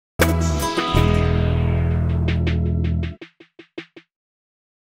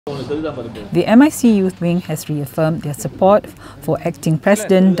The MIC Youth Wing has reaffirmed their support for Acting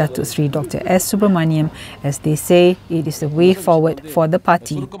President Datuk Seri Dr S Subramaniam, as they say it is the way forward for the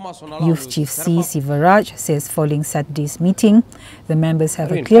party. Youth Chief C. Sivarraajh says following Saturday's meeting, the members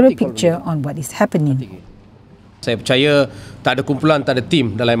have a clearer picture on what is happening. Saya percaya tak ada kumpulan, tak ada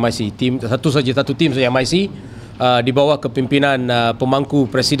tim dalam MIC. Satu tim saja MIC di bawah kepimpinan pemangku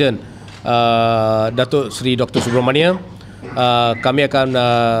Presiden Datuk Seri Dr Subramaniam. Kami akan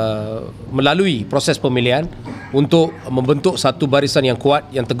melalui proses pemilihan untuk membentuk satu barisan yang kuat,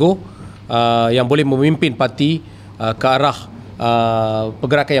 yang teguh, yang boleh memimpin parti ke arah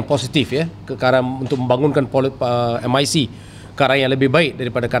pergerakan yang positif, ya, ke arah untuk membangunkan MIC ke arah yang lebih baik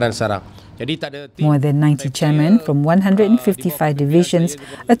daripada keadaan sekarang. Jadi tak ada More than 90 chairmen from 155 divisions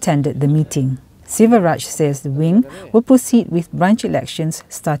attended the meeting. Sivarraajh says the wing will proceed with branch elections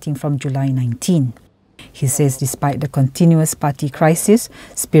starting from July 19. He says despite the continuous party crisis,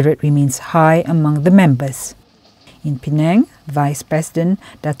 spirit remains high among the members. In Penang, Vice President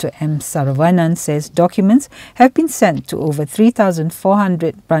Datuk M. Saravanan says documents have been sent to over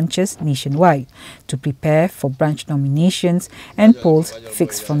 3,400 branches nationwide to prepare for branch nominations and polls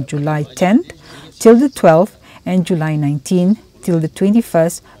fixed from July 10th till the 12th and July 19th till the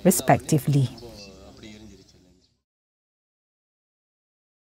 21st respectively.